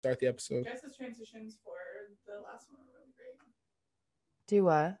Start the episode. Jess's transitions for the last one were really great. Do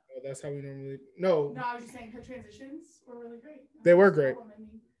what? Oh, that's how we normally. No, No, I was just saying her transitions were really great. They were great.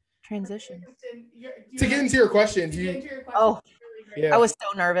 Transition. To get into your questions, Oh, really I was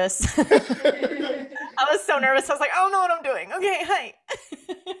so nervous. I was so nervous. I was like, I don't know what I'm doing. Okay, hi.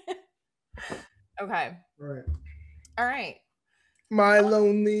 Okay. All right. My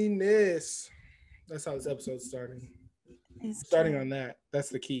loneliness. That's how this episode's starting. Starting on that. That's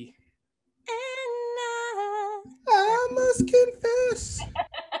the key. I must confess.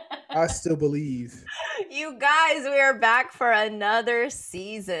 I still believe. You guys, we are back for another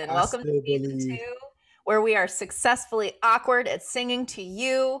season. Welcome to season 2, where we are successfully awkward at singing to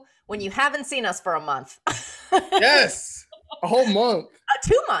you when you haven't seen us for a month. Yes. A whole month.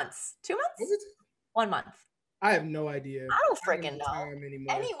 2 months. 2 months? Was it? 1 month. I have no idea. I don't freaking know.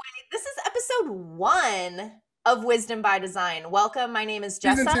 Anyway, this is episode 1 of Wisdom by Design. Welcome. My name is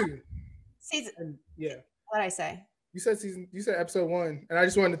Jessa. Season 2. Yeah. What did I say? You said episode 1, and I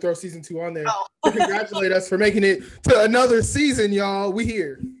just wanted to throw season 2 on there to congratulate us for making it to another season, y'all. We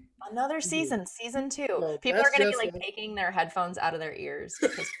here. Another season, season 2. No, people are going to be like taking their headphones out of their ears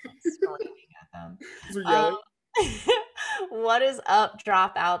because it's screaming at them. What is up,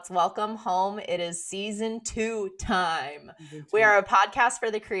 dropouts? Welcome home. It is season 2 time. We are a podcast for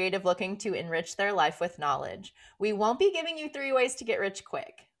the creative looking to enrich their life with knowledge. We won't be giving you 3 ways to get rich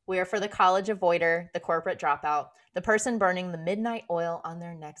quick. We are for the college avoider, the corporate dropout, the person burning the midnight oil on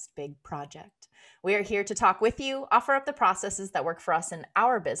their next big project. We are here to talk with you, offer up the processes that work for us in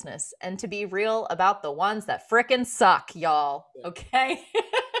our business, and to be real about the ones that frickin' suck, y'all. Okay?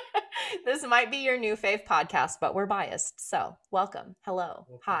 This might be your new fave podcast, but we're biased. So, welcome. Hello.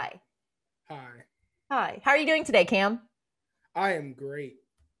 Hi. Hi. How are you doing today, Cam? I am great.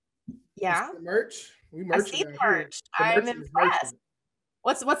 Yeah? Merch? We merch. I see merch. I'm impressed.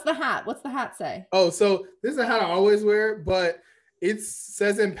 What's the hat? What's the hat say? Oh, so this is a hat I always wear, but it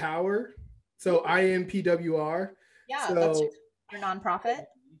says Empower. So IMPWR. Yeah, so, that's your nonprofit.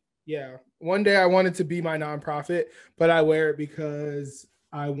 Yeah. One day I wanted to be my nonprofit, but I wear it because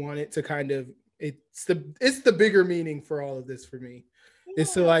I want it to kind of it's the bigger meaning for all of this for me. Yeah.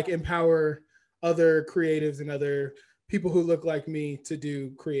 Is to like empower other creatives and other people who look like me to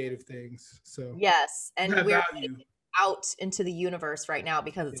do creative things. So yes, and we're out into the universe right now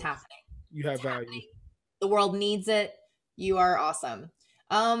because it's happening. You have value. The world needs it. You are awesome.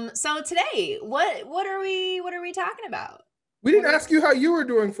 So today, what are we talking about? We didn't ask you how you were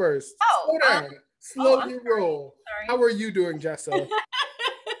doing first. Oh, slow down. Slowly roll. Sorry. How are you doing, Jessa?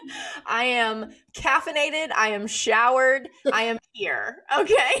 I am caffeinated. I am showered. I am here.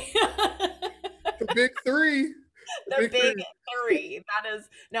 Okay. The big 3. The big 3. That is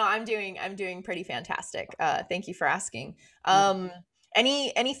I'm doing pretty fantastic. Thank you for asking.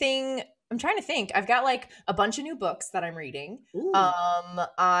 Anything I'm trying to think. I've got like a bunch of new books that I'm reading. Ooh.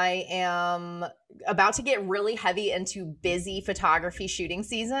 I am about to get really heavy into busy photography shooting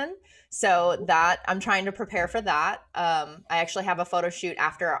season. So that I'm trying to prepare for that. I actually have a photo shoot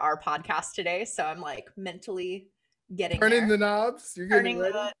after our podcast today. So I'm like mentally getting turning the knobs. You're turning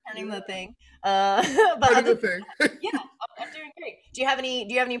the thing. But the thing. Yeah, I'm doing great. Do you have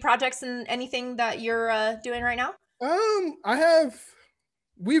any projects and anything that you're doing right now?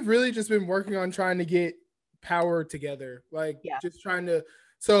 We've really just been working on trying to get power together. Just trying to.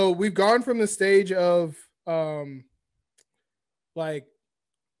 So we've gone from the stage of like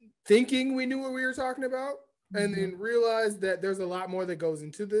thinking we knew what we were talking about, and then realized that there's a lot more that goes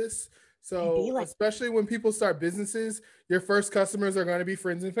into this. So especially when people start businesses, your first customers are going to be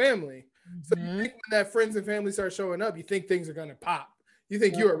friends and family. So you think when that friends and family start showing up, you think things are going to pop. You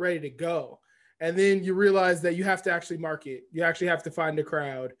think you are ready to go. And then you realize that you have to actually market. You actually have to find a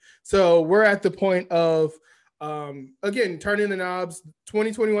crowd. So we're at the point of, again, turning the knobs.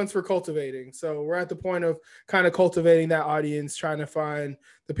 2021's for cultivating. So we're at the point of kind of cultivating that audience, trying to find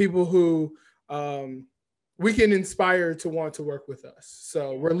the people who we can inspire to want to work with us.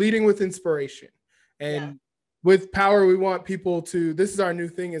 So we're leading with inspiration. And with power, we want people to, this is our new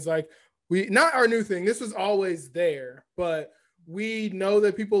thing, is like, not our new thing. This was always there, but we know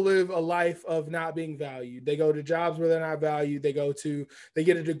that people live a life of not being valued. They go to jobs where they're not valued. They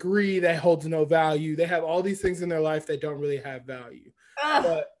get a degree that holds no value. They have all these things in their life that don't really have value.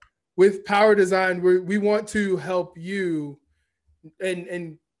 But with Power Design, we want to help you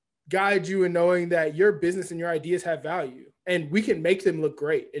and guide you in knowing that your business and your ideas have value, and we can make them look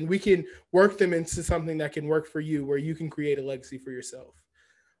great, and we can work them into something that can work for you, where you can create a legacy for yourself.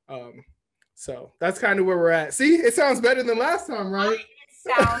 So that's kind of where we're at. See, it sounds better than last time, right?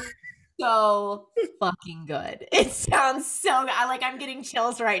 It sounds so fucking good. It sounds so good. I'm getting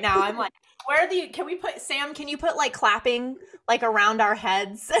chills right now. I'm like, can we put, Sam, can you put like clapping like around our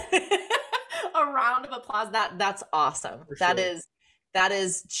heads? A round of applause. That's awesome. For that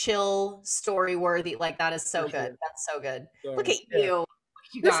is chill, story worthy. Like that is so good. That's so good. Look at you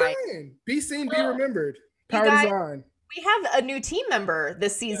guys. Be seen, be remembered. Power Design. We have a new team member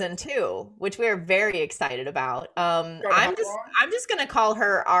this season too, which we are very excited about. I'm just gonna call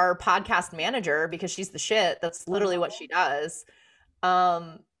her our podcast manager because she's the shit. That's literally what she does.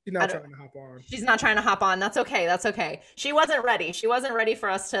 She's not trying to hop on. She's not trying to hop on. That's okay. That's okay. She wasn't ready. She wasn't ready for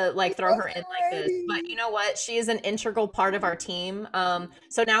us to like throw her in like this. But you know what? She is an integral part of our team.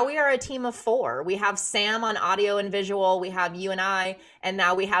 So now we are a team of 4. We have Sam on audio and visual. We have you and I, and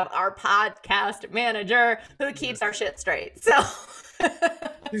now we have our podcast manager who keeps our shit straight. So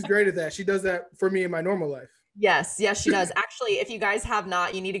she's great at that. She does that for me in my normal life. Yes, she does. Actually, if you guys have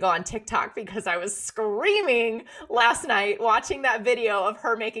not, you need to go on TikTok because I was screaming last night watching that video of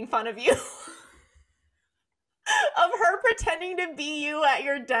her making fun of you. Of her pretending to be you at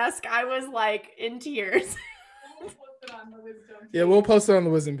your desk. I was like in tears. Yeah, we'll post it on the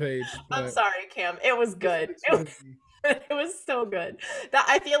Wisdom page. I'm sorry, Cam. It was good. It was so good. That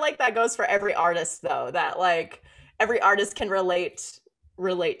I feel like that goes for every artist though, that like every artist can relate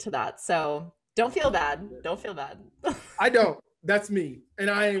to that. So don't feel bad. Don't feel bad. I don't. That's me. And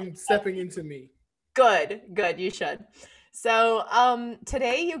I am stepping into me. Good. You should. So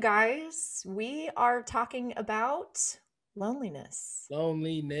today, you guys, we are talking about loneliness.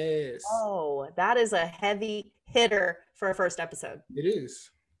 Oh, that is a heavy hitter for a first episode. It is.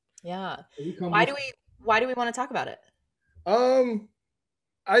 Yeah. Why do we want to talk about it?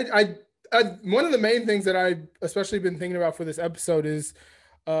 I one of the main things that I've especially been thinking about for this episode is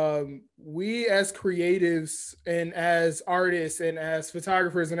we as creatives and as artists and as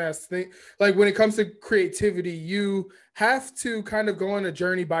photographers and like when it comes to creativity, you have to kind of go on a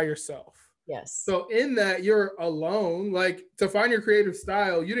journey by yourself. Yes. So in that you're alone, like to find your creative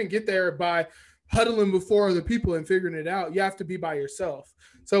style, you didn't get there by huddling before other people and figuring it out. You have to be by yourself.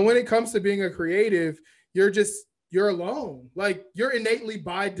 So when it comes to being a creative, you're alone. Like you're innately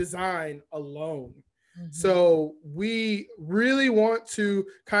by design alone. Mm-hmm. So we really want to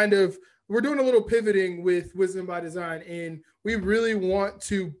we're doing a little pivoting with Wisdom by Design, and we really want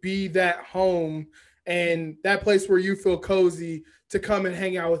to be that home and that place where you feel cozy to come and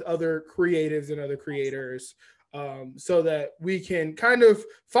hang out with other creatives and other creators, so that we can kind of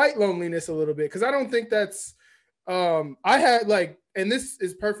fight loneliness a little bit. Because I don't think that's I had like, and this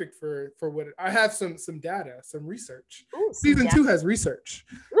is perfect for what I have some data, some research. Ooh, Season 2 has research.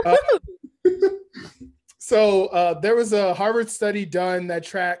 So there was a Harvard study done that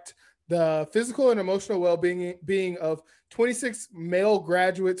tracked the physical and emotional well-being of 26 male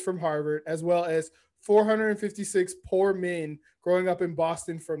graduates from Harvard, as well as 456 poor men growing up in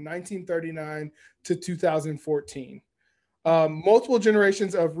Boston from 1939 to 2014. Multiple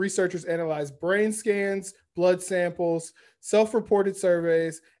generations of researchers analyzed brain scans, blood samples, self-reported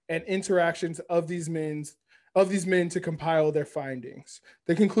surveys, and interactions of these men to compile their findings.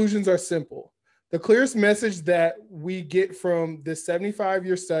 The conclusions are simple. The clearest message that we get from this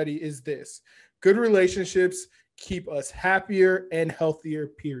 75-year study is this: good relationships keep us happier and healthier,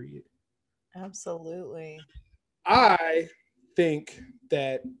 period. Absolutely. I think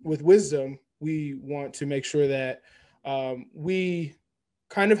that with Wisdom, we want to make sure that we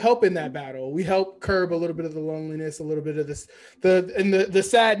kind of help in that battle. We help curb a little bit of the loneliness, a little bit of the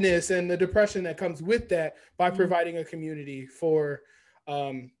sadness and the depression that comes with that by providing a community for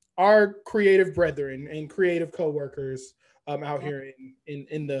our creative brethren and creative coworkers out here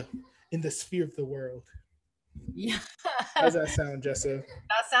in the sphere of the world. Yeah. How does that sound, Jessa?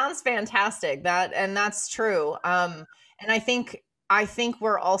 That sounds fantastic. That's true. And I think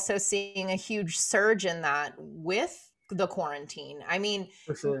we're also seeing a huge surge in that with the quarantine. I mean,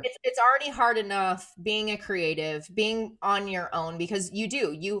 for sure. It's already hard enough being a creative, being on your own, because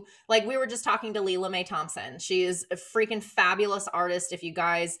you like, we were just talking to Leela Mae Thompson. She is a freaking fabulous artist. If you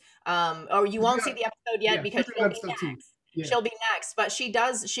guys, or you won't see the episode yet because she'll be next. Yeah. She'll be next, but she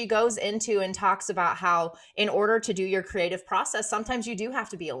goes into and talks about how in order to do your creative process, sometimes you do have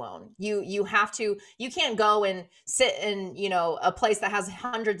to be alone. You can't go and sit in, a place that has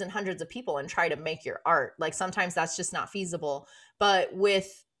hundreds and hundreds of people and try to make your art. Like sometimes that's just not feasible. But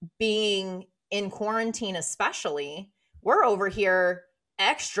with being in quarantine, especially, we're over here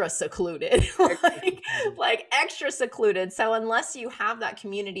extra secluded, like extra secluded. So unless you have that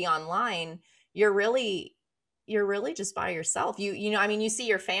community online, you're you're really just by yourself. You know, I mean, you see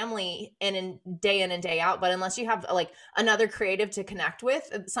your family in and day out, but unless you have like another creative to connect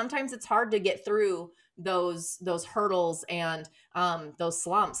with, sometimes it's hard to get through those hurdles and those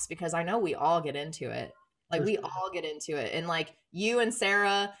slumps, because I know we all get into it. Like we all get into it. And like you and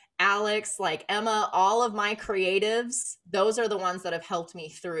Sarah, Alex, like Emma, all of my creatives, those are the ones that have helped me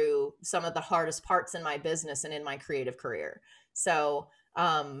through some of the hardest parts in my business and in my creative career. So,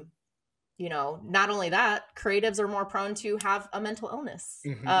 you know, not only that, creatives are more prone to have a mental illness.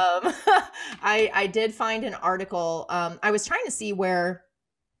 Mm-hmm. I did find an article. I was trying to see where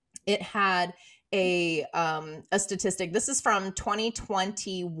it had a statistic. This is from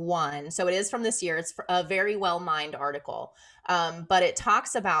 2021. So it is from this year. It's a very well-mined article. But it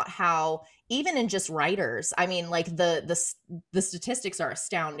talks about how even in just writers, I mean, like the statistics are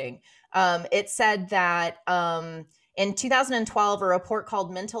astounding. It said that in 2012, a report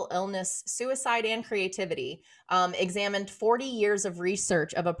called Mental Illness, Suicide, and Creativity examined 40 years of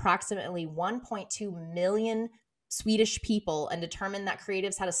research of approximately 1.2 million Swedish people and determined that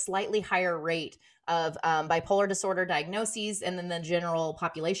creatives had a slightly higher rate of bipolar disorder diagnoses and then the general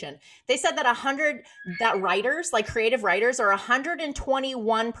population. They said that writers, like creative writers, are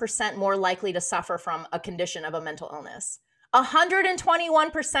 121% more likely to suffer from a condition of a mental illness.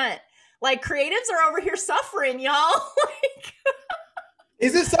 121%. Like creatives are over here suffering, y'all. Like,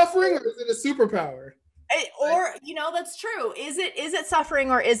 is it suffering or is it a superpower? Or, you know, that's true. Is it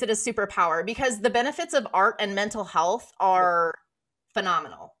suffering or is it a superpower? Because the benefits of art and mental health are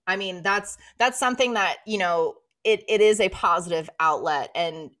phenomenal. I mean, that's something that, you know, it is a positive outlet,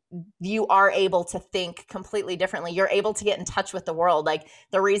 and you are able to think completely differently. You're able to get in touch with the world. Like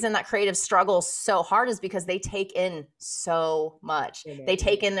the reason that creatives struggle so hard is because they take in so much. They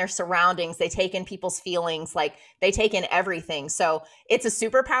take in their surroundings. They take in people's feelings. Like they take in everything. So it's a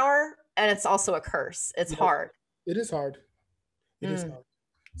superpower. And it's also a curse. It's hard. It is hard. It is hard.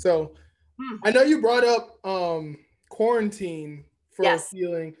 So I know you brought up quarantine for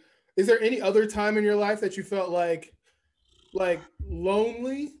feeling. Is there any other time in your life that you felt like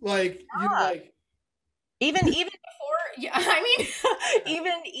lonely? Like you like even before, yeah, I mean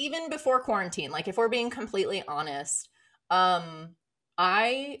even before quarantine, like if we're being completely honest,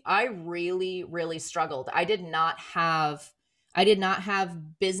 I really, really struggled. I did not have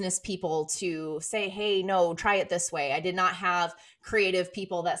business people to say, hey, no, try it this way. I did not have creative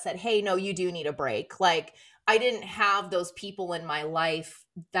people that said, hey, no, you do need a break. Like I didn't have those people in my life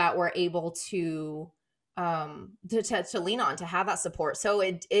that were able to lean on, to have that support. So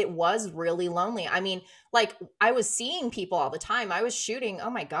it was really lonely. I mean, like I was seeing people all the time. I was shooting, oh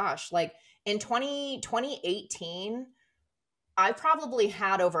my gosh, like in 2018, I probably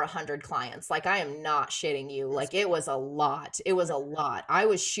had over 100 clients. Like I am not shitting you. Like it was a lot. It was a lot. I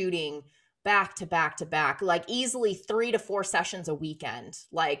was shooting back to back to back, like easily 3 to 4 sessions a weekend.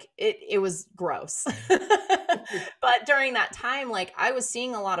 Like it was gross. But during that time, like I was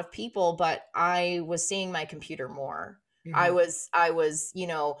seeing a lot of people, but I was seeing my computer more. Mm-hmm. I was, you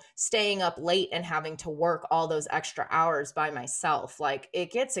know, staying up late and having to work all those extra hours by myself. Like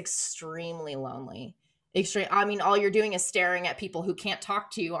it gets extremely lonely. Extreme. I mean, all you're doing is staring at people who can't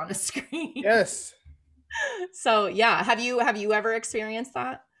talk to you on a screen. Yes. So yeah, have you ever experienced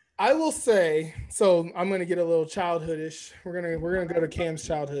that? I will say, so I'm gonna get a little childhoodish. We're gonna go to Cam's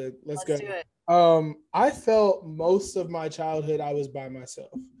childhood. Let's go. Do it. I felt most of my childhood I was by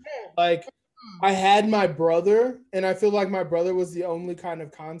myself. Like I had my brother, and I feel like my brother was the only kind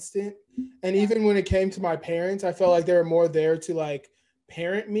of constant. And even when it came to my parents, I felt like they were more there to like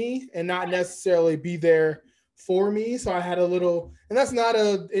parent me and not necessarily be there for me. So I had a little, and that's not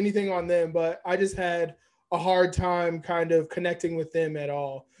anything on them, but I just had a hard time kind of connecting with them at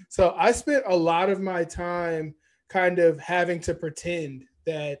all. So I spent a lot of my time kind of having to pretend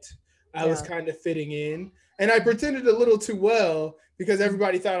that I was kind of fitting in, and I pretended a little too well because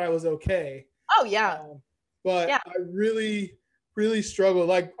everybody thought I was okay. Oh yeah. But I really, really struggled.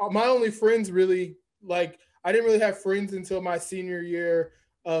 Like my only friends really, like I didn't really have friends until my senior year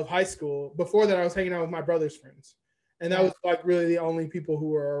of high school. Before that, I was hanging out with my brother's friends. And that was like really the only people who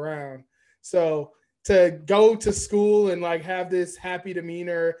were around. So to go to school and like have this happy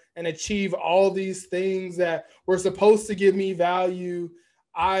demeanor and achieve all these things that were supposed to give me value,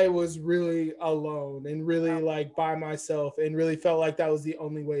 I was really alone and really like by myself, and really felt like that was the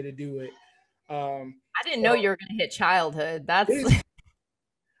only way to do it. I didn't know you were going to hit childhood. That's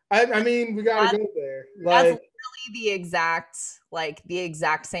I mean, we gotta go there. Like, that's literally the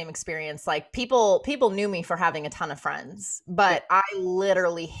exact same experience. Like people knew me for having a ton of friends, but I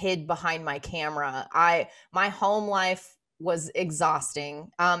literally hid behind my camera. My home life was exhausting.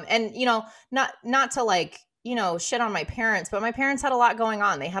 And you know, not to like you know, shit on my parents, but my parents had a lot going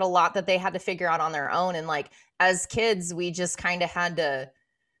on. They had a lot that they had to figure out on their own. And like, as kids, we just kind of had to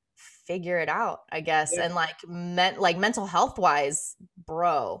figure it out, I guess. Yeah. And like mental health wise,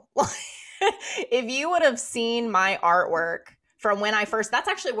 bro, if you would have seen my artwork from when I first, that's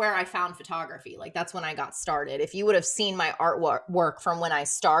actually where I found photography. Like that's when I got started. If you would have seen my artwork from when I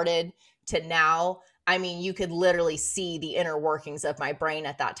started to now, I mean, you could literally see the inner workings of my brain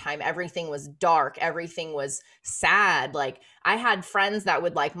at that time. Everything was dark. Everything was sad. Like I had friends that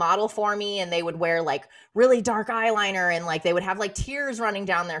would like model for me and they would wear like really dark eyeliner and like they would have like tears running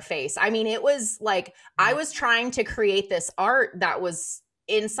down their face. I mean, it was like I was trying to create this art that was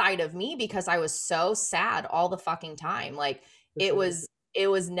inside of me because I was so sad all the fucking time. Like it was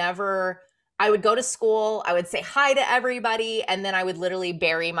never, I would go to school, I would say hi to everybody, and then I would literally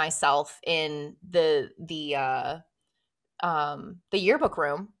bury myself in the yearbook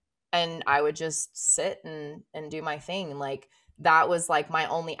room, and I would just sit and do my thing. And like that was like my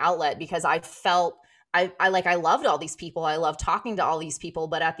only outlet because I felt I loved all these people. I loved talking to all these people,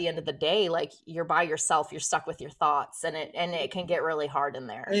 but at the end of the day, like you're by yourself, you're stuck with your thoughts, and it can get really hard in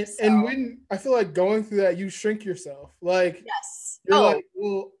there. And when I feel like going through that, you shrink yourself. Like yes. You're like,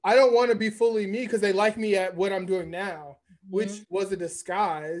 well, I don't want to be fully me because they like me at what I'm doing now, which was a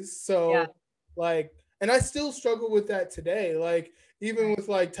disguise. So like, and I still struggle with that today. Like, even with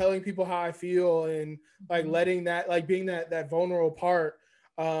like telling people how I feel and like letting that, like being that vulnerable part.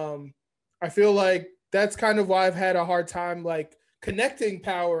 I feel like that's kind of why I've had a hard time, like connecting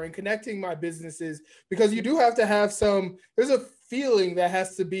power and connecting my businesses, because you do have to have there's a feeling that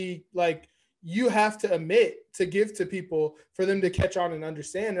has to be like, you have to emit to give to people for them to catch on and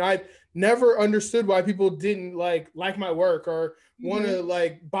understand. And I've never understood why people didn't like my work or want to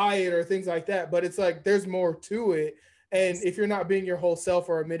like buy it or things like that. But it's like, there's more to it. And if you're not being your whole self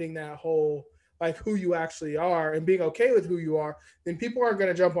or admitting that whole, like who you actually are and being okay with who you are, then people aren't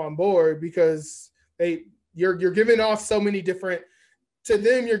going to jump on board because you're giving off so many different. To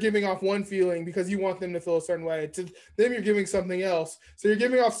them, you're giving off one feeling because you want them to feel a certain way. To them, you're giving something else. So you're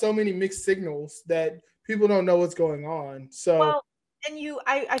giving off so many mixed signals that people don't know what's going on. So, well, and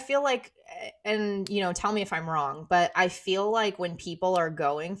I feel like, and you know, tell me if I'm wrong, but I feel like when people are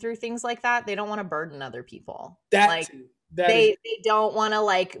going through things like that, they don't want to burden other people. They don't want to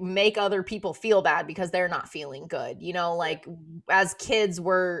like make other people feel bad because they're not feeling good. You know, like as kids,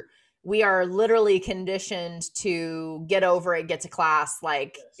 we are literally conditioned to get over it, get to class,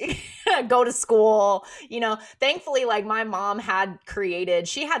 like go to school, you know. Thankfully, like my mom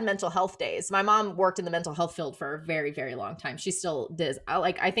she had mental health days. My mom worked in the mental health field for a very, very long time. She still does.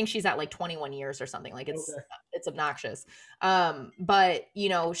 I think she's at like 21 years or something. Like it's obnoxious. But you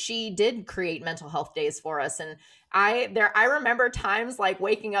know, she did create mental health days for us. And I remember times like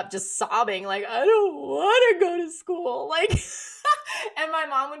waking up just sobbing, like, I don't want to go to school. Like, and my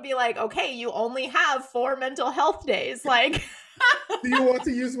mom would be like, okay, you only have 4 mental health days. Like, do you want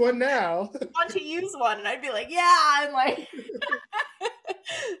to use one now? Want to use one? And I'd be like, yeah. And like,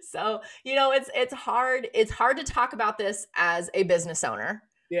 so, you know, it's hard. It's hard to talk about this as a business owner.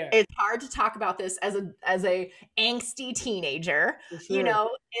 Yeah. It's hard to talk about this as a angsty teenager. Sure. You know,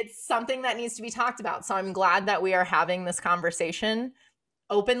 it's something that needs to be talked about. So I'm glad that we are having this conversation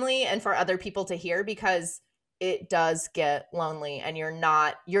openly and for other people to hear, because it does get lonely and you're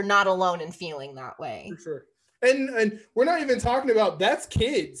not alone in feeling that way. For sure. And we're not even talking about that's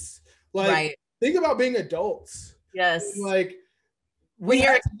kids. Like think about being adults. Yes. Like when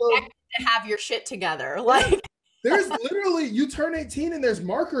you're expected to have your shit together. Like there's literally, you turn 18 and there's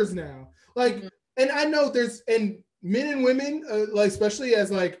markers now. Like, and I know and men and women, like, especially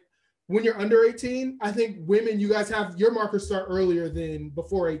as like, when you're under 18, I think women, you guys have your markers start earlier than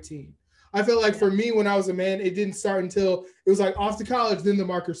before 18. I feel like for me, when I was a man, it didn't start until it was like off to college, then the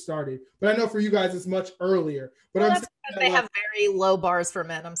markers started. But I know for you guys, it's much earlier. But that's because they have very low bars for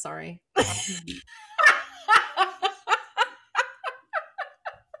men. I'm sorry.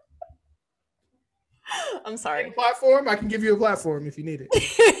 I'm sorry. Platform? I can give you a platform if you need it.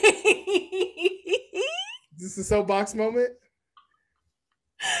 Is this a soapbox moment?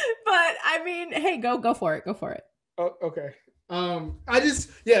 But I mean, hey, go for it. Go for it. Oh, okay. I just,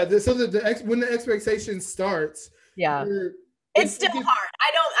 so when the expectation starts, it's still hard.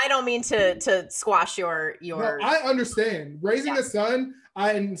 I don't mean to squash your. No, I understand raising a son.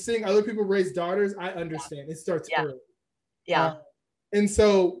 And seeing other people raise daughters. I understand it starts early. Yeah. And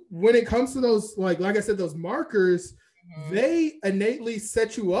so when it comes to those, like I said, those markers, they innately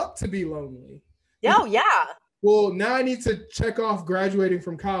set you up to be lonely. Oh yeah. Well, now I need to check off graduating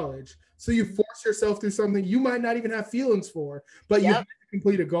from college. So you force yourself through something you might not even have feelings for, but you have to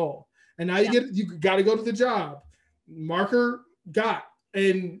complete a goal. And now you got to go to the job. Marker got.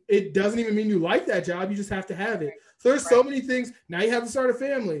 And it doesn't even mean you like that job. You just have to have it. So there's so many things. Now you have to start a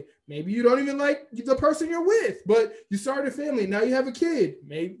family. Maybe you don't even like the person you're with, but you started a family. Now you have a kid.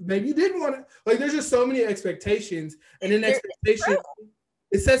 Maybe you didn't want to. Like, there's just so many expectations. And in expectation,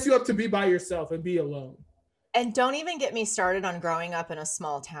 it sets you up to be by yourself and be alone. And don't even get me started on growing up in a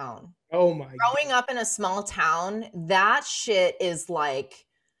small town. Oh my God. Growing up in a small town, that shit is like,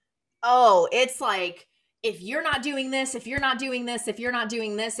 oh, it's like, if you're not doing this, if you're not doing this, if you're not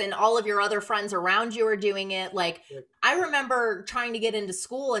doing this, and all of your other friends around you are doing it. Like, I remember trying to get into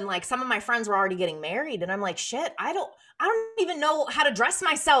school and like some of my friends were already getting married. And I'm like, shit, I don't even know how to dress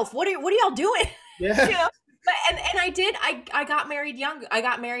myself. What are y'all doing? Yeah. You know? But, and I got married young. I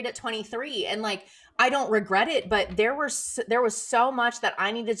got married at 23 and like, I don't regret it, but there was so much that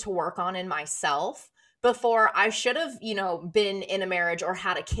I needed to work on in myself before I should have, you know, been in a marriage or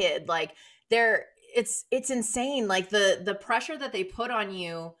had a kid. Like it's insane. Like the pressure that they put on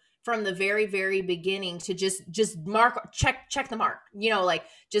you from the very, very beginning to just check the mark, you know, like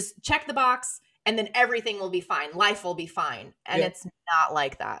just check the box and then everything will be fine. Life will be fine. And it's not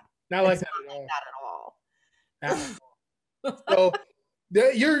like that. Not like that at all. So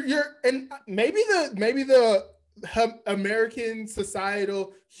you're and maybe the American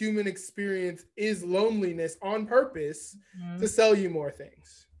societal human experience is loneliness on purpose to sell you more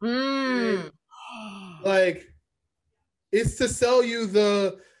things. Like, it's to sell you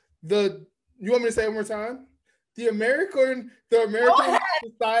the you want me to say it one more time? The American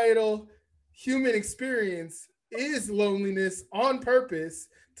societal human experience is loneliness on purpose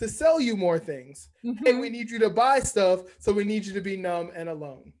to sell you more things. And we need you to buy stuff, so we need you to be numb and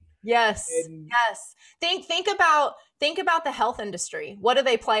alone. Yes. Yes. Think about the health industry. What do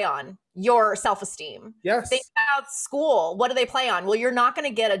they play on? Your self-esteem. Yes. Think about school. What do they play on? Well, you're not going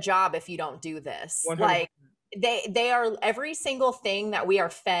to get a job if you don't do this. 100%. Like they are, every single thing that we are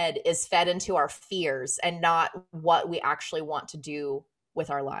fed is fed into our fears and not what we actually want to do with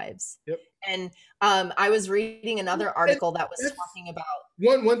our lives. Yep. And I was reading another article that was talking about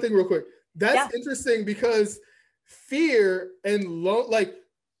one thing real quick. That's interesting because fear and like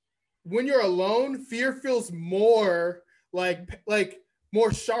when you're alone, fear feels more like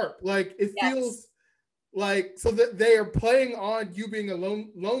more sharp. Like it feels like, so that they are playing on you being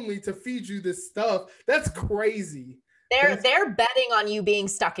lonely to feed you this stuff. That's crazy. They're betting on you being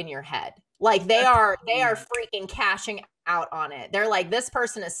stuck in your head. Like they are freaking cashing out on it. They're like, this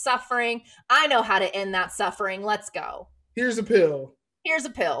person is suffering. I know how to end that suffering. Let's go. Here's a pill.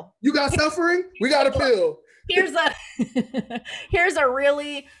 You got suffering? We got a pill. Here's a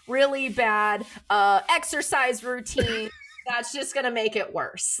really, really bad exercise routine that's just gonna make it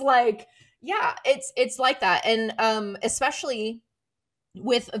worse. Like, yeah, it's like that. And especially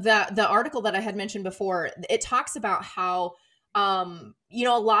with the article that I had mentioned before, it talks about how you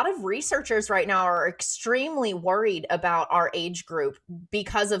know, a lot of researchers right now are extremely worried about our age group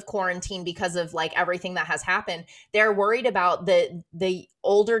because of quarantine, because of like everything that has happened. They're worried about the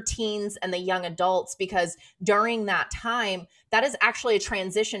older teens and the young adults, because during that time, that is actually a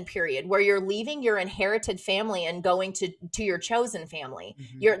transition period where you're leaving your inherited family and going to your chosen family.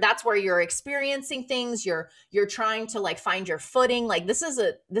 That's where you're experiencing things. You're trying to like find your footing. Like this is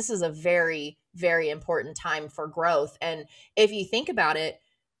a very, very important time for growth. And if you think about it,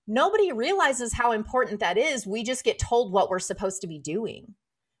 nobody realizes how important that is. We just get told what we're supposed to be doing.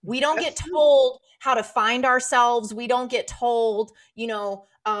 We don't get told how to find ourselves. We don't get told, you know,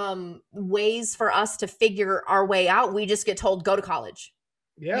 ways for us to figure our way out. We just get told, go to college.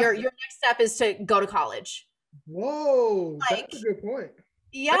 Yeah. Your next step is to go to college. Whoa, like, that's a good point.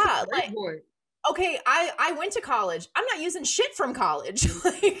 Yeah. Like, point. Okay, I went to college. I'm not using shit from college.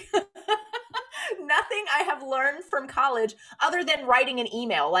 Like, nothing I have learned from college other than writing an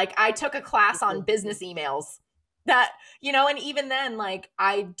email. Like I took a class on business emails that, you know, and even then, like,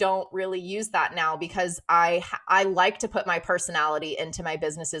 I don't really use that now because I like to put my personality into my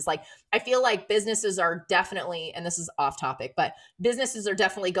businesses. Like, I feel like businesses are definitely, and this is off topic, but businesses are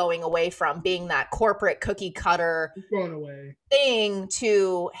definitely going away from being that corporate cookie cutter thing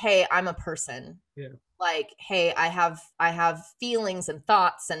to, hey, I'm a person. Yeah. Like, hey, I have feelings and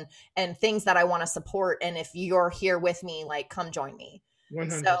thoughts and things that I want to support. And if you're here with me, like, come join me.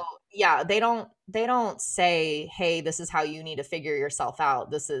 100. So yeah, they don't say, hey, this is how you need to figure yourself out.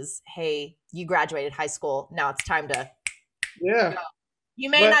 This is, hey, you graduated high school. Now it's time to go.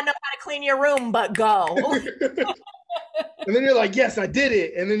 You may not know how to clean your room, but go. And then you're like, yes, I did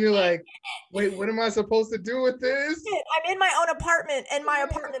it. And then you're like, wait, what am I supposed to do with this? I'm in my own apartment and my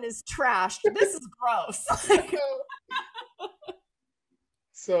apartment is trashed. This is gross.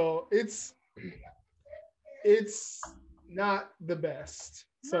 So it's not the best.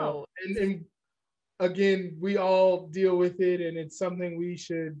 So and again, we all deal with it, and it's something we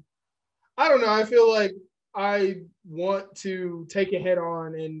should. I don't know. I feel like I want to take it head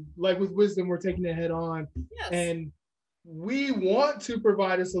on, and like with wisdom, we're taking it head on, and we want to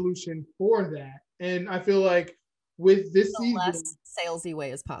provide a solution for that. And I feel like with this the less salesy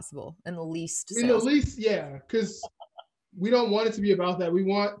way as possible, and the least. In the least, yeah, because we don't want it to be about that. We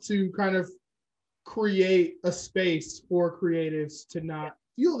want to kind of create a space for creatives to not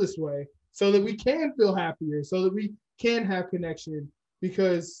feel this way, so that we can feel happier, so that we can have connection,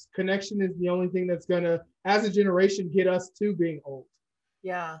 because connection is the only thing that's gonna, as a generation, get us to being old.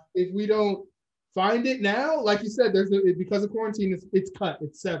 Yeah. If we don't find it now, like you said, because of quarantine, it's cut,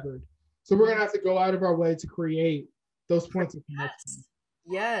 it's severed. So we're gonna have to go out of our way to create those points of connection.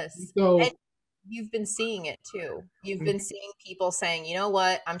 Yes. So and you've been seeing it too. You've been seeing people saying, you know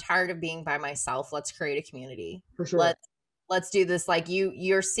what, I'm tired of being by myself. Let's create a community. For sure. Let's do this. Like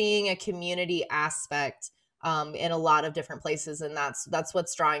you're seeing a community aspect in a lot of different places, and that's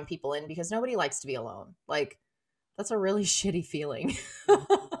what's drawing people in, because nobody likes to be alone. Like that's a really shitty feeling.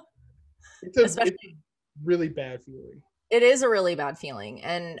 It's a really bad feeling. It is a really bad feeling,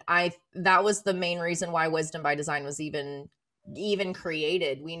 and that was the main reason why Wisdom by Design was even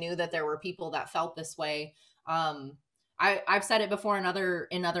created. We knew that there were people that felt this way. I've said it before in other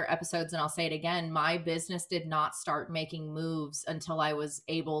episodes, and I'll say it again. My business did not start making moves until I was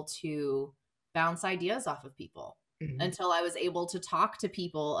able to bounce ideas off of people, until I was able to talk to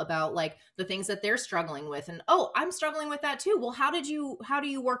people about like the things that they're struggling with. And, oh, I'm struggling with that too. Well, how do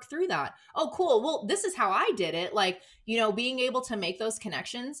you work through that? Oh, cool. Well, this is how I did it. Like, being able to make those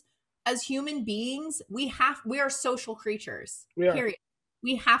connections. As human beings, we are social creatures, period.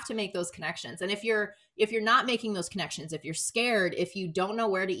 We have to make those connections. And if you're not making those connections, if you're scared, if you don't know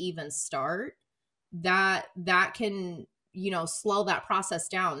where to even start, that can, slow that process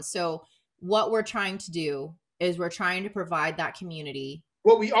down. So what we're trying to do is we're trying to provide that community.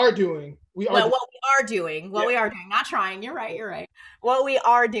 What we are doing. What we are doing, not trying. You're right. What we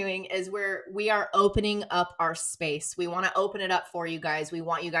are doing is we are opening up our space. We want to open it up for you guys. We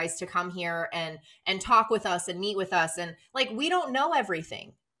want you guys to come here and talk with us and meet with us. And like, we don't know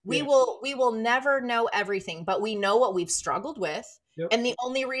everything. We will never know everything, but we know what we've struggled with. Yep. And the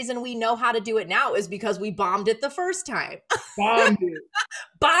only reason we know how to do it now is because we bombed it the first time. Bombed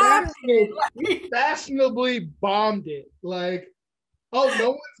it. We fashionably bombed it. Like, oh,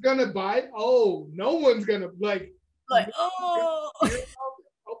 no one's gonna buy it. Oh, no one's gonna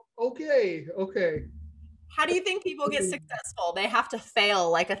okay. How do you think people get successful? They have to fail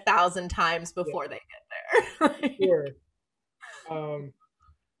like 1,000 times before they get there. Sure.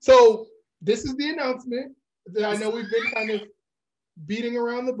 So this is the announcement. I know we've been kind of beating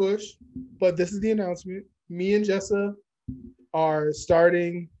around the bush, but this is the announcement. Me and Jessa are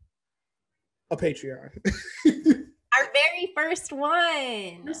starting a Patreon. Our very first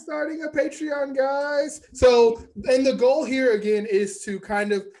one. We're starting a Patreon, guys. So, and the goal here again is to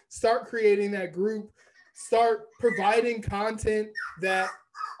kind of start creating that group, start providing content that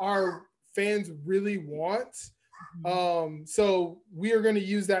our fans really want. So we are going to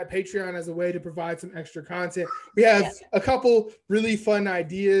use that Patreon as a way to provide some extra content. We have a couple really fun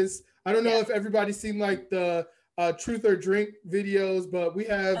ideas. I don't know if everybody's seen like the Truth or Drink videos, but we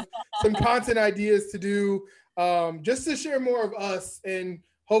have some content ideas to do just to share more of us, and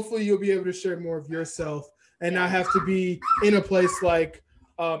hopefully you'll be able to share more of yourself and not have to be in a place like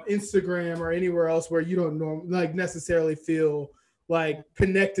Instagram or anywhere else where you don't necessarily feel like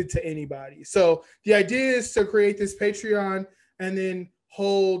connected to anybody. So the idea is to create this Patreon and then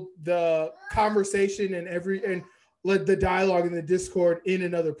hold the conversation and let the dialogue in the Discord in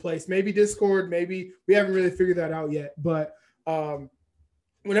another place. Maybe Discord, maybe we haven't really figured that out yet. But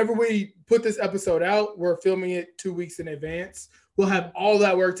whenever we put this episode out, we're filming it 2 weeks in advance. We'll have all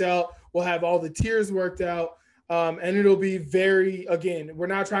that worked out. We'll have all the tiers worked out. And it'll be again, we're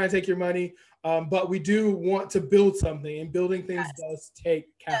not trying to take your money, but we do want to build something, and building things does take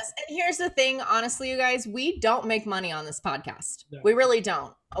capital. Yes, and here's the thing, honestly, you guys, we don't make money on this podcast. No. We really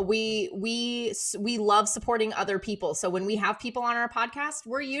don't. We love supporting other people. So when we have people on our podcast,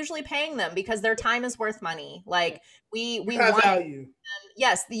 we're usually paying them because their time is worth money. Like we have value.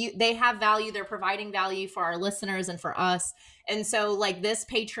 Yes, they have value. They're providing value for our listeners and for us. And so like this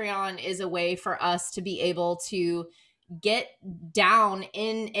Patreon is a way for us to be able to get down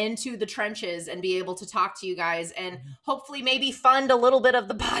into the trenches and be able to talk to you guys and hopefully maybe fund a little bit of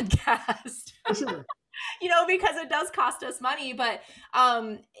the podcast. Sure. Because it does cost us money, but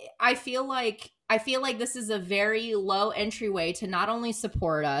I feel like I feel like this is a very low entryway to not only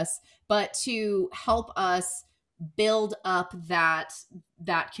support us, but to help us build up that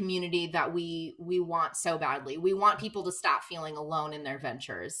community that we want so badly. We want people to stop feeling alone in their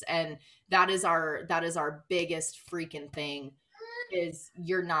ventures, and that is our biggest freaking thing, is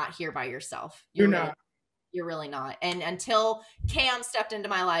you're not here by yourself. You're not. You're really not. And until Cam stepped into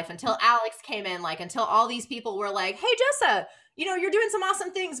my life, until Alex came in, like until all these people were like, hey, Jessa, you know, you're doing some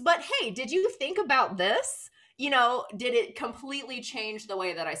awesome things, but hey, did you think about this? You know, did it completely change the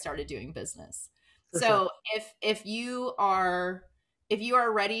way that I started doing business? For so sure. if you are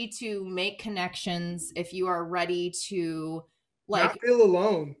ready to make connections, if you are ready to like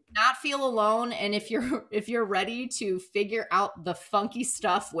not feel alone, and if you're ready to figure out the funky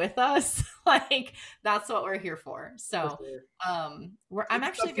stuff with us, like that's what we're here for. So I'm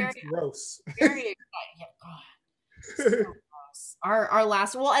actually very excited. Yeah, God. So gross. Our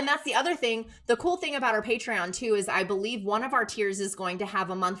last, well, and that's the other thing. The cool thing about our Patreon too is I believe one of our tiers is going to have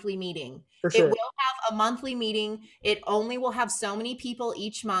a monthly meeting. For sure. It will have a monthly meeting. It only will have so many people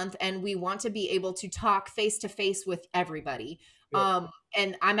each month, and we want to be able to talk face to face with everybody. Yeah.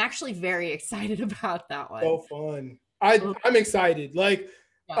 And I'm actually very excited about that one. So fun. I'm excited. Like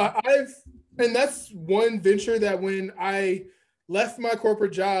yeah. And that's one venture that when I left my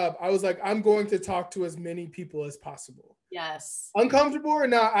corporate job, I was like, I'm going to talk to as many people as possible. Yes. Uncomfortable or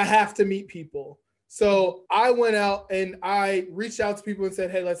not, I have to meet people. So I went out and I reached out to people and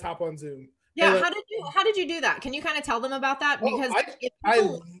said, hey, let's hop on Zoom. Yeah. Hey, how did you do that? Can you kind of tell them about that? Because if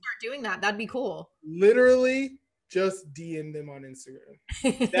people start doing that, that'd be cool. Literally just DM them on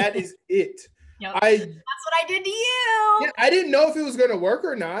Instagram. That is it. Yep. That's what I did to you. Yeah, I didn't know if it was going to work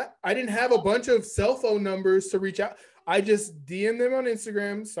or not. I didn't have a bunch of cell phone numbers to reach out. I just DM'd them on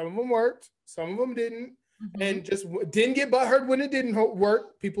Instagram. Some of them worked. Some of them didn't. Mm-hmm. And just didn't get butthurt when it didn't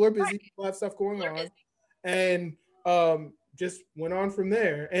work. People are busy. Right. People have stuff going on. Busy. And just went on from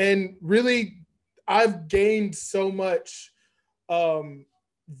there. And really, I've gained so much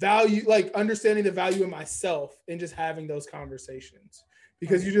value, like understanding the value of myself in just having those conversations.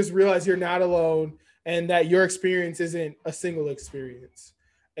 Because you just realize you're not alone and that your experience isn't a single experience.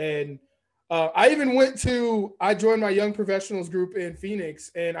 And I joined my young professionals group in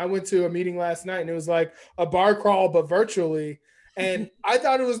Phoenix, and I went to a meeting last night, and it was like a bar crawl, but virtually. And I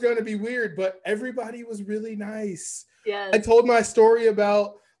thought it was going to be weird, but everybody was really nice. Yes. I told my story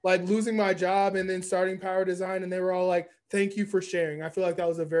about like losing my job and then starting Power Design, and they were all like, thank you for sharing. I feel like that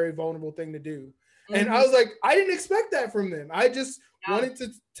was a very vulnerable thing to do. Mm-hmm. And I was like, I didn't expect that from them. I just wanted to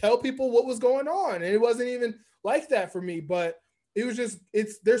tell people what was going on. And it wasn't even like that for me, but it was just,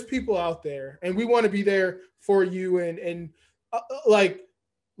 there's people out there, and we want to be there for you and like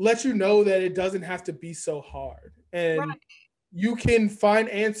let you know that it doesn't have to be so hard, and right. You can find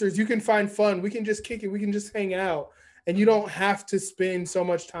answers. You can find fun. We can just kick it. We can just hang out, and you don't have to spend so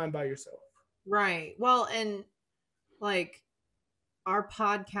much time by yourself. Right. Well, and like our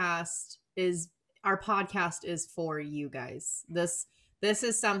podcast is for you guys. This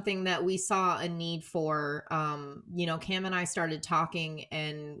is something that we saw a need for. Cam and I started talking,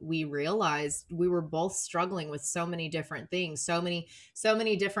 and we realized we were both struggling with so many different things, so many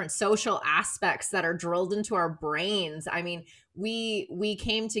different social aspects that are drilled into our brains. I mean, we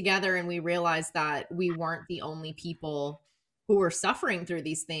came together and we realized that we weren't the only people who were suffering through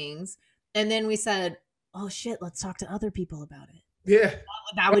these things. And then we said, oh shit, let's talk to other people about it. Yeah,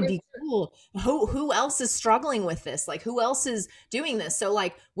 that would be cool. Who else is struggling with this? Like, who else is doing this? So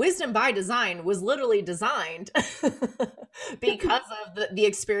like Wisdom by Design was literally designed because of the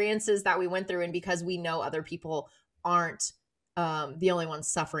experiences that we went through, and because we know other people aren't the only ones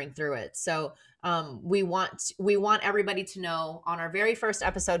suffering through it. So we want everybody to know, on our very first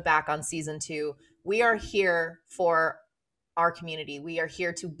episode back on season 2, we are here for our community. We are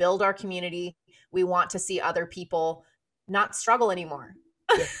here to build our community. We want to see other people not struggle anymore.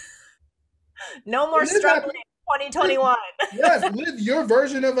 Yeah. No more struggling in 2021. Yes, live your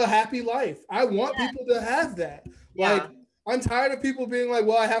version of a happy life. I want people to have that. Yeah. Like, I'm tired of people being like,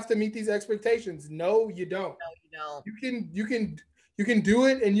 well, I have to meet these expectations. No, you don't. No, you don't. You can do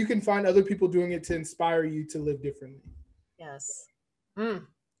it, and you can find other people doing it to inspire you to live differently. Yes.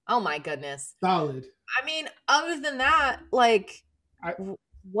 Oh my goodness. Solid. I mean, other than that, like,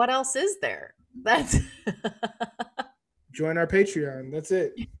 what else is there? That's join our Patreon. That's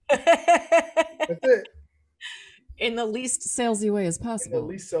it. That's it. In the least salesy way as possible. In the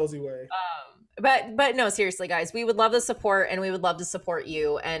least salesy way. But no, seriously, guys, we would love the support, and we would love to support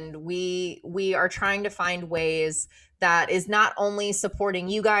you. And we are trying to find ways that is not only supporting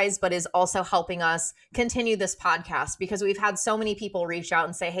you guys, but is also helping us continue this podcast, because we've had so many people reach out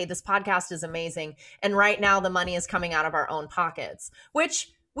and say, hey, this podcast is amazing. And right now the money is coming out of our own pockets,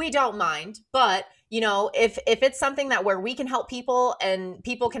 which we don't mind. But, you know, if it's something that where we can help people and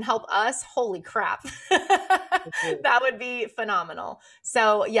people can help us, holy crap, that would be phenomenal.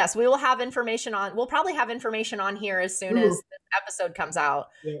 So yes, we will have information on, we'll probably have information on here as soon as this episode comes out.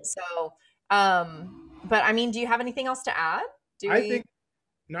 Yeah. So, but I mean, do you have anything else to add?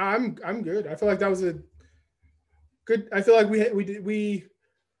 No, I'm good. I feel like that was a good, I feel like we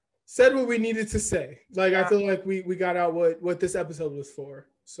said what we needed to say. Like, yeah. I feel like we got out what this episode was for.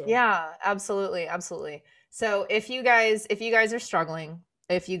 So yeah, absolutely. So if you guys are struggling,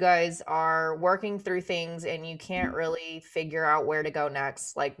 if you guys are working through things and you can't really figure out where to go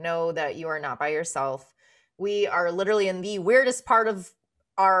next, like, know that you are not by yourself. We are literally in the weirdest part of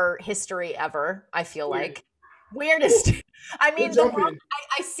our history ever. I feel like weirdest. I mean, the world,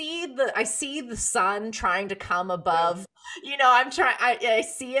 I see the sun trying to come above. You know, I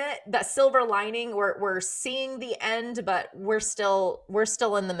see it, that silver lining. We're seeing the end, but we're still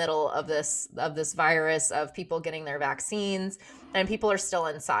in the middle of this virus, of people getting their vaccines, and people are still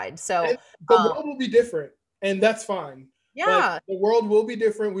inside. So and the world will be different, and that's fine. Yeah, the world will be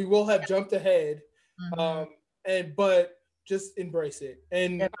different. We will have jumped ahead, but just embrace it.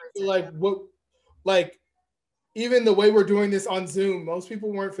 And I feel like even the way we're doing this on Zoom, most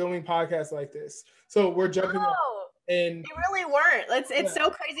people weren't filming podcasts like this. So we're jumping up. And they really weren't. It's so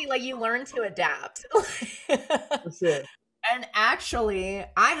crazy. Like, you learn to adapt. For sure. And actually,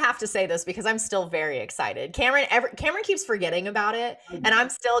 I have to say this because I'm still very excited. Cameron keeps forgetting about it, and I'm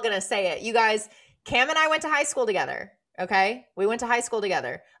still going to say it. You guys, Cam and I went to high school together. Okay. We went to high school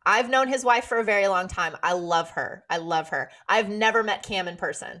together. I've known his wife for a very long time. I love her. I've never met Cam in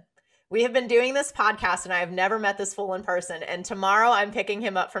person. We have been doing this podcast and I have never met this fool in person. And tomorrow I'm picking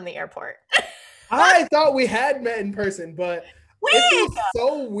him up from the airport. I thought we had met in person, but it feels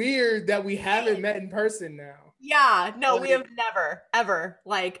so weird that we haven't met in person now. Yeah, no, we have never, ever,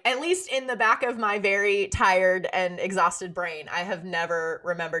 like, at least in the back of my very tired and exhausted brain, I have never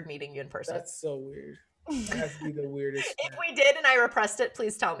remembered meeting you in person. That's so weird. That has to be the weirdest. If we did and I repressed it,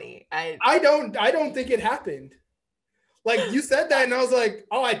 please tell me. I don't think it happened. Like, you said that and I was like,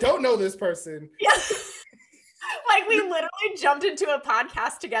 oh, I don't know this person. Yeah. Like, we literally jumped into a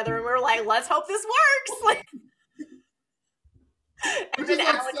podcast together and we were like, let's hope this works. Like, which is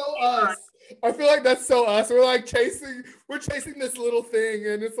like so us. I feel like that's so us. We're chasing this little thing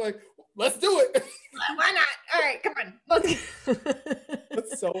and it's like, let's do it. Why not? All right, come on.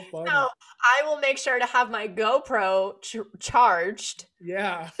 That's so funny. So I will make sure to have my GoPro charged.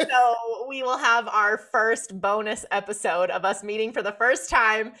 Yeah. So we will have our first bonus episode of us meeting for the first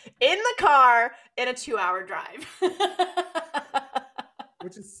time in the car in a 2-hour drive.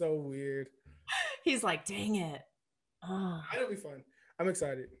 Which is so weird. He's like, dang it. Oh. It'll be fun. I'm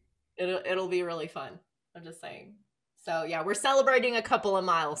excited. It'll be really fun. I'm just saying. So yeah, we're celebrating a couple of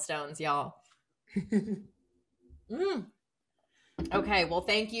milestones, y'all. Okay, well,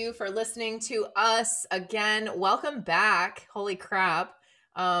 thank you for listening to us again. Welcome back. Holy crap.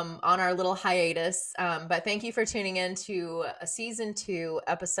 On our little hiatus. But thank you for tuning in to season 2,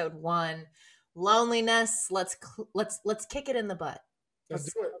 episode 1, loneliness. Let's kick it in the butt. Let's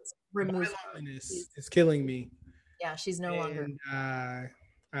do it. Remove loneliness. It's killing me. Yeah, she's no longer.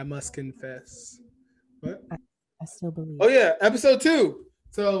 I must confess. What? I still believe. Oh yeah, episode 2.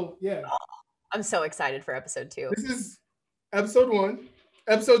 So yeah. Oh, I'm so excited for episode 2. This is episode 1.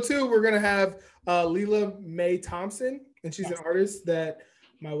 Episode 2, we're gonna have Leela Mae Thompson, and she's an artist that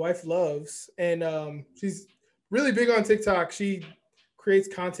my wife loves, and she's really big on TikTok. She creates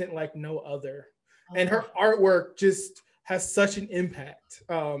content like no other, and her artwork just has such an impact.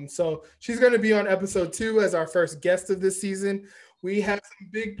 So she's gonna be on episode 2 as our first guest of this season. We have some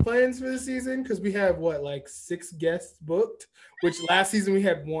big plans for the season because we have 6 guests booked, which last season we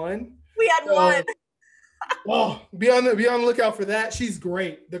had 1. We had 1. Oh, be on the lookout for that. She's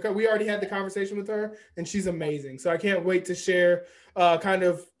great. We already had the conversation with her, and she's amazing. So I can't wait to share kind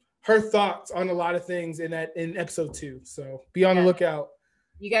of her thoughts on a lot of things in episode 2. So be on the lookout.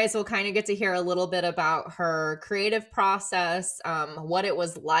 You guys will kind of get to hear a little bit about her creative process, what it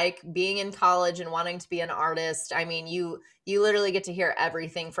was like being in college and wanting to be an artist. I mean, you you literally get to hear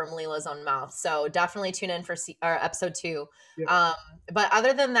everything from Leela's own mouth. So definitely tune in for episode 2. Yep. But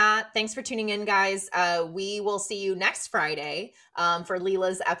other than that, thanks for tuning in, guys. We will see you next Friday for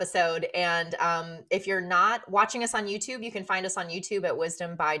Leela's episode. And if you're not watching us on YouTube, you can find us on YouTube at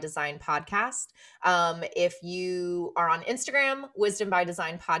Wisdom by Design Podcast. If you are on Instagram, Wisdom by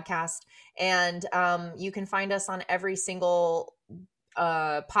Design Podcast. And you can find us on every single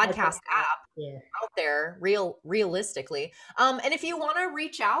podcast app out there realistically. And if you want to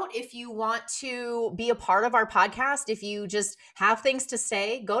reach out, if you want to be a part of our podcast, if you just have things to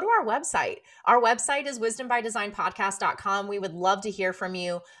say, go to our website. Our website is wisdombydesignpodcast.com. We would love to hear from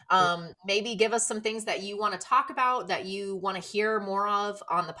you. Maybe give us some things that you want to talk about, that you want to hear more of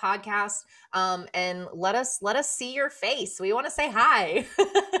on the podcast. And let us see your face. We want to say hi.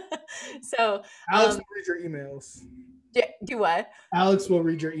 So Alex will read your emails. Do what? Alex will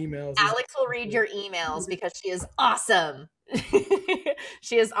read your emails. Alex will read your emails because she is awesome.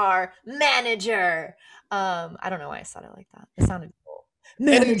 She is our manager. I don't know why I said it like that. It sounded cool.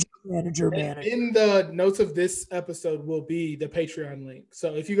 Manager. In the notes of this episode will be the Patreon link.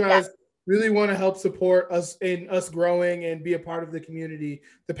 So if you guys really want to help support us in us growing and be a part of the community,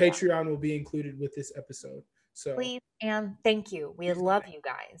 the Patreon will be included with this episode. So please and thank you. We love you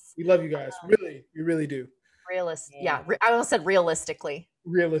guys. We love you guys. Really, we really do. I almost said realistically.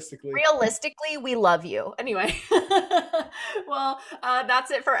 Realistically, we love you. Anyway, well, that's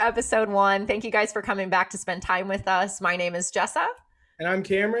it for episode 1. Thank you guys for coming back to spend time with us. My name is Jessa. And I'm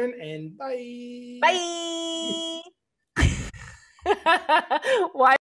Cameron, and bye. Bye. Why?